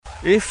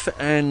If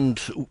and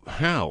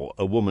how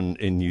a woman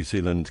in New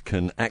Zealand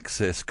can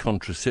access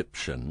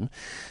contraception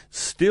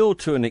still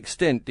to an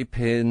extent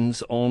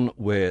depends on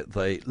where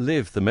they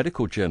live. The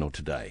Medical Journal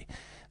today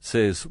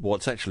says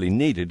what's actually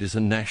needed is a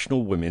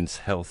national women's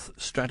health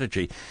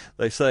strategy.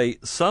 They say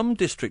some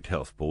district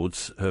health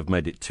boards have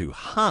made it too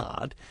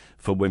hard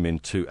for women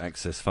to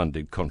access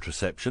funded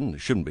contraception.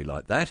 It shouldn't be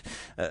like that.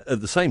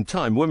 At the same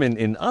time, women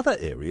in other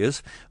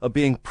areas are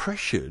being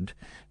pressured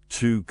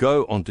to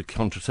go onto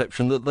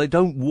contraception that they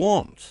don't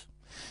want.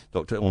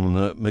 Dr.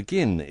 Orna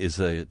McGinn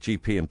is a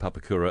GP in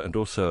Papakura and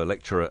also a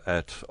lecturer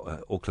at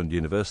Auckland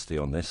University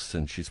on this,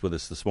 and she's with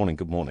us this morning.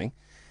 Good morning.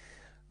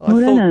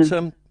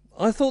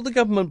 I thought the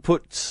government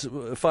put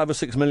 5 or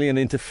 6 million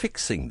into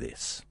fixing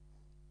this.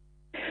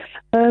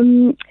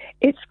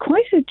 It's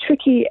quite a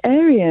tricky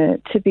area,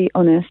 to be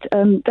honest.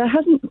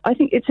 I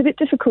think it's a bit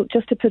difficult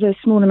just to put a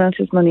small amount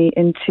of money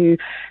into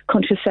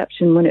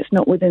contraception when it's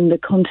not within the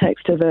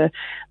context of a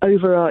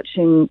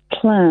overarching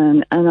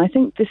plan. And I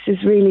think this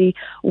is really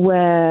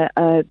where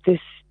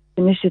this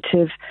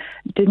initiative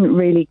didn't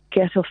really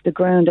get off the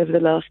ground over the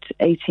last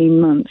 18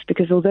 months,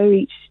 because although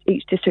each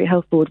district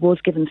health board was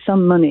given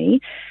some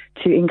money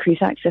to increase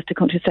access to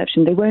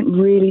contraception, they weren't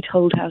really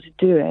told how to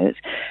do it.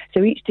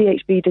 So each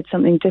DHB did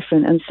something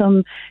different, and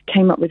some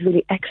came up with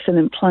really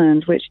excellent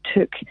plans which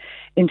took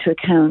into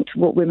account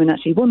what women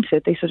actually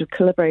wanted. They sort of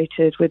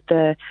collaborated with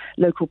their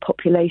local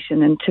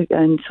population and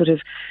sort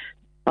of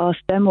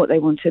asked them what they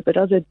wanted, but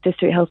other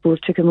district health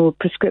boards took a more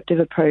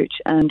prescriptive approach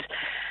and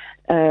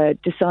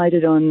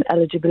decided on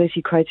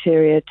eligibility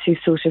criteria to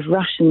sort of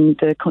ration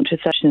the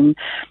contraception.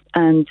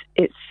 And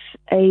it's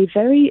a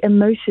very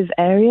emotive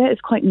area.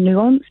 It's quite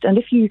nuanced. And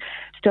if you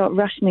start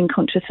rationing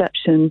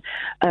contraception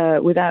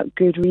without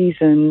good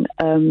reason,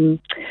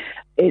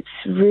 it's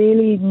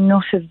really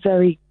not a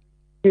very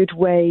good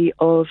way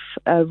of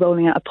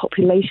rolling out a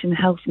population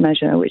health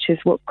measure, which is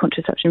what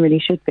contraception really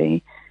should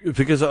be.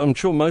 Because I'm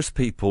sure most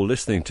people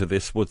listening to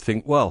this would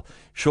think, well,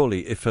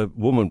 surely if a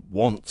woman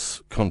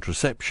wants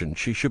contraception,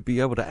 she should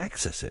be able to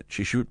access it.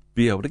 She should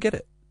be able to get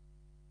it.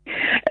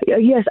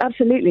 Yes,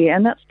 absolutely,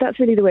 and that's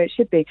really the way it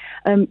should be.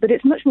 But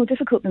it's much more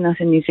difficult than that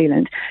in New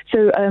Zealand.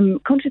 So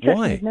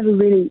contraception is never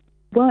really...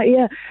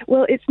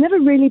 Well, it's never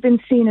really been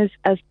seen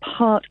as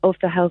part of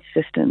the health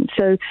system.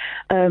 So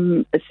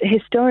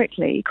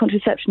historically,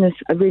 contraception has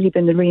really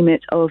been the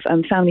remit of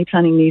Family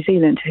Planning New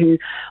Zealand, who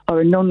are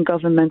a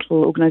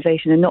non-governmental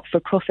organisation, a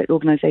not-for-profit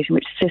organisation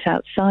which sit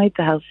outside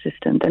the health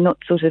system. They're not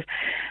sort of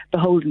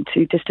beholden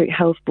to district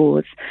health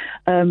boards.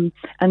 And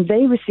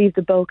they receive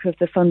the bulk of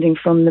the funding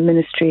from the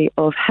Ministry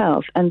of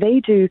Health. And they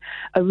do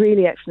a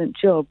really excellent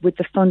job with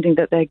the funding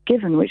that they're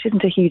given, which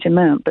isn't a huge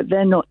amount, but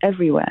they're not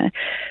everywhere.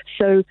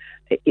 So...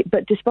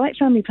 But despite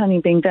family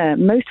planning being there,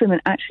 most women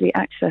actually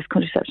access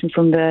contraception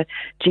from their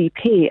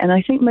GP. And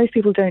I think most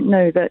people don't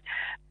know that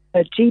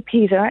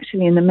GPs are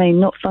actually in the main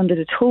not funded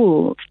at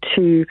all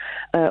to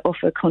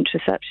offer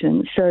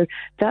contraception. So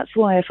that's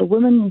why if a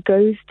woman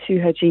goes to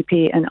her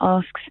GP and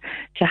asks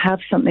to have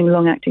something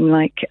long-acting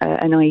like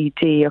an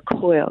IED, a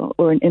coil,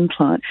 or an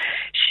implant,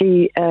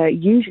 she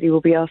usually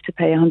will be asked to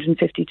pay $150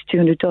 to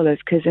 $200,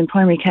 because in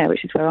primary care,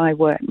 which is where I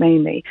work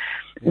mainly,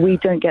 we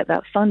don't get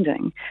that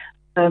funding.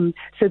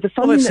 So the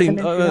funding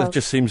it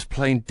just seems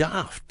plain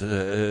daft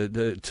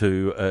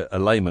to a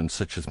layman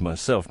such as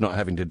myself, not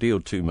having to deal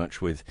too much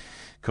with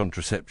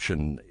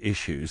contraception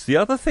issues. The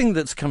other thing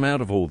that's come out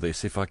of all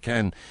this, if I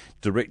can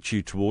direct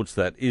you towards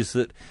that, is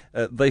that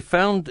they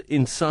found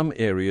in some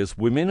areas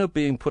women are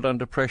being put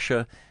under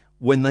pressure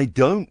when they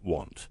don't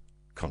want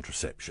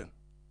contraception.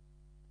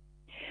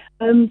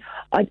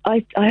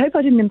 I hope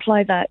I didn't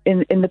imply that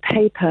in the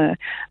paper.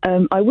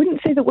 I wouldn't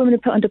say that women are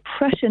put under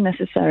pressure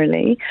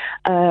necessarily,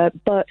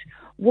 but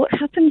what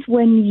happens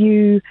when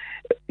you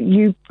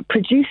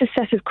produce a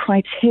set of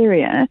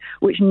criteria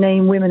which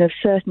name women of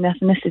certain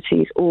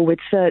ethnicities or with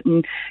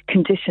certain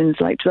conditions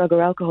like drug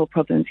or alcohol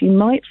problems, you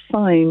might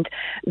find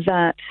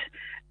that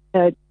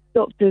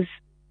doctors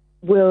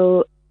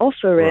will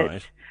offer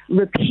it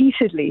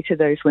repeatedly to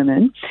those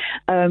women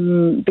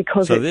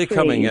because they're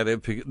coming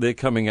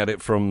at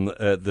it from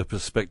the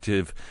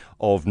perspective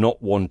of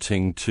not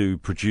wanting to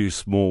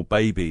produce more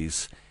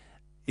babies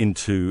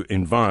into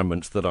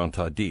environments that aren't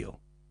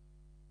ideal.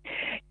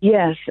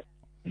 Yes.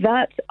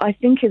 That, I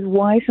think, is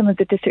why some of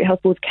the district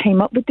health boards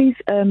came up with these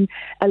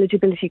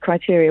eligibility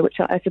criteria, which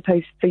I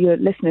suppose for your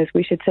listeners,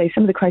 we should say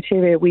some of the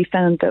criteria we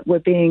found that were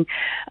being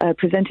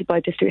presented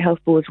by district health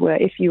boards were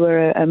if you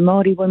were a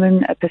Māori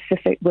woman, a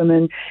Pacific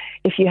woman,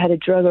 if you had a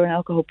drug or an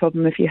alcohol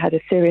problem, if you had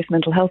a serious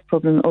mental health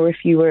problem, or if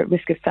you were at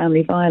risk of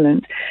family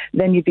violence,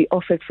 then you'd be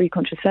offered free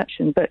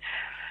contraception. But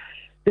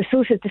the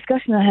sort of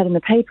discussion I had in the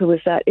paper was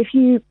that if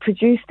you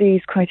produce these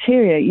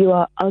criteria, you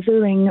are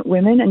othering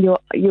women, and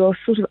you're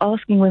sort of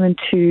asking women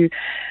to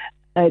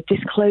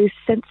disclose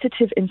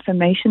sensitive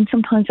information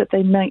sometimes that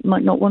they might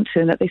not want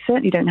to, and that they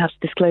certainly don't have to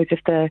disclose if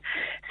they're,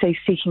 say,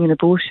 seeking an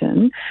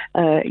abortion.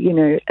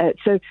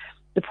 So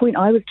the point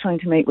I was trying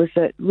to make was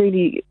that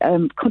really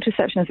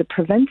contraception as a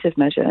preventive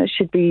measure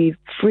should be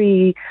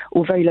free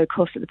or very low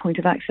cost at the point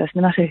of access,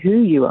 no matter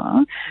who you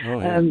are,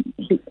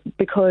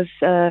 because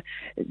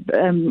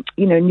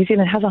New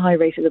Zealand has a high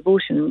rate of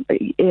abortion.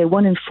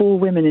 1 in 4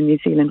 women in New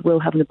Zealand will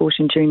have an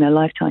abortion during their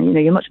lifetime.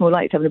 You're much more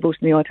likely to have an abortion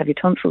than you are to have your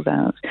tonsils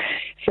out.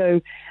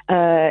 So,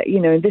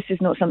 this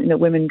is not something that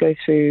women go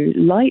through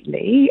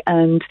lightly,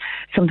 and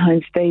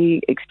sometimes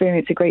they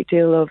experience a great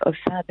deal of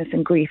sadness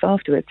and grief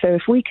afterwards. So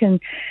if we can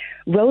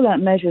roll out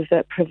measures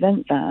that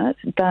prevent that,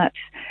 that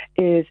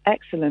is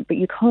excellent. But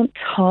you can't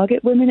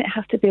target women. It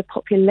has to be a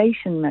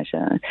population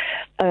measure.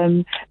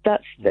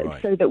 That's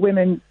right. So that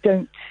women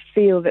don't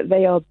feel that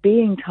they are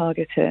being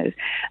targeted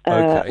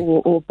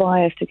or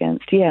biased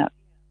against. Yeah.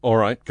 All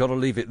right, got to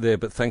leave it there,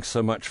 but thanks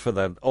so much for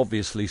that.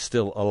 Obviously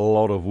still a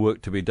lot of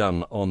work to be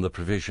done on the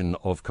provision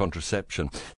of contraception.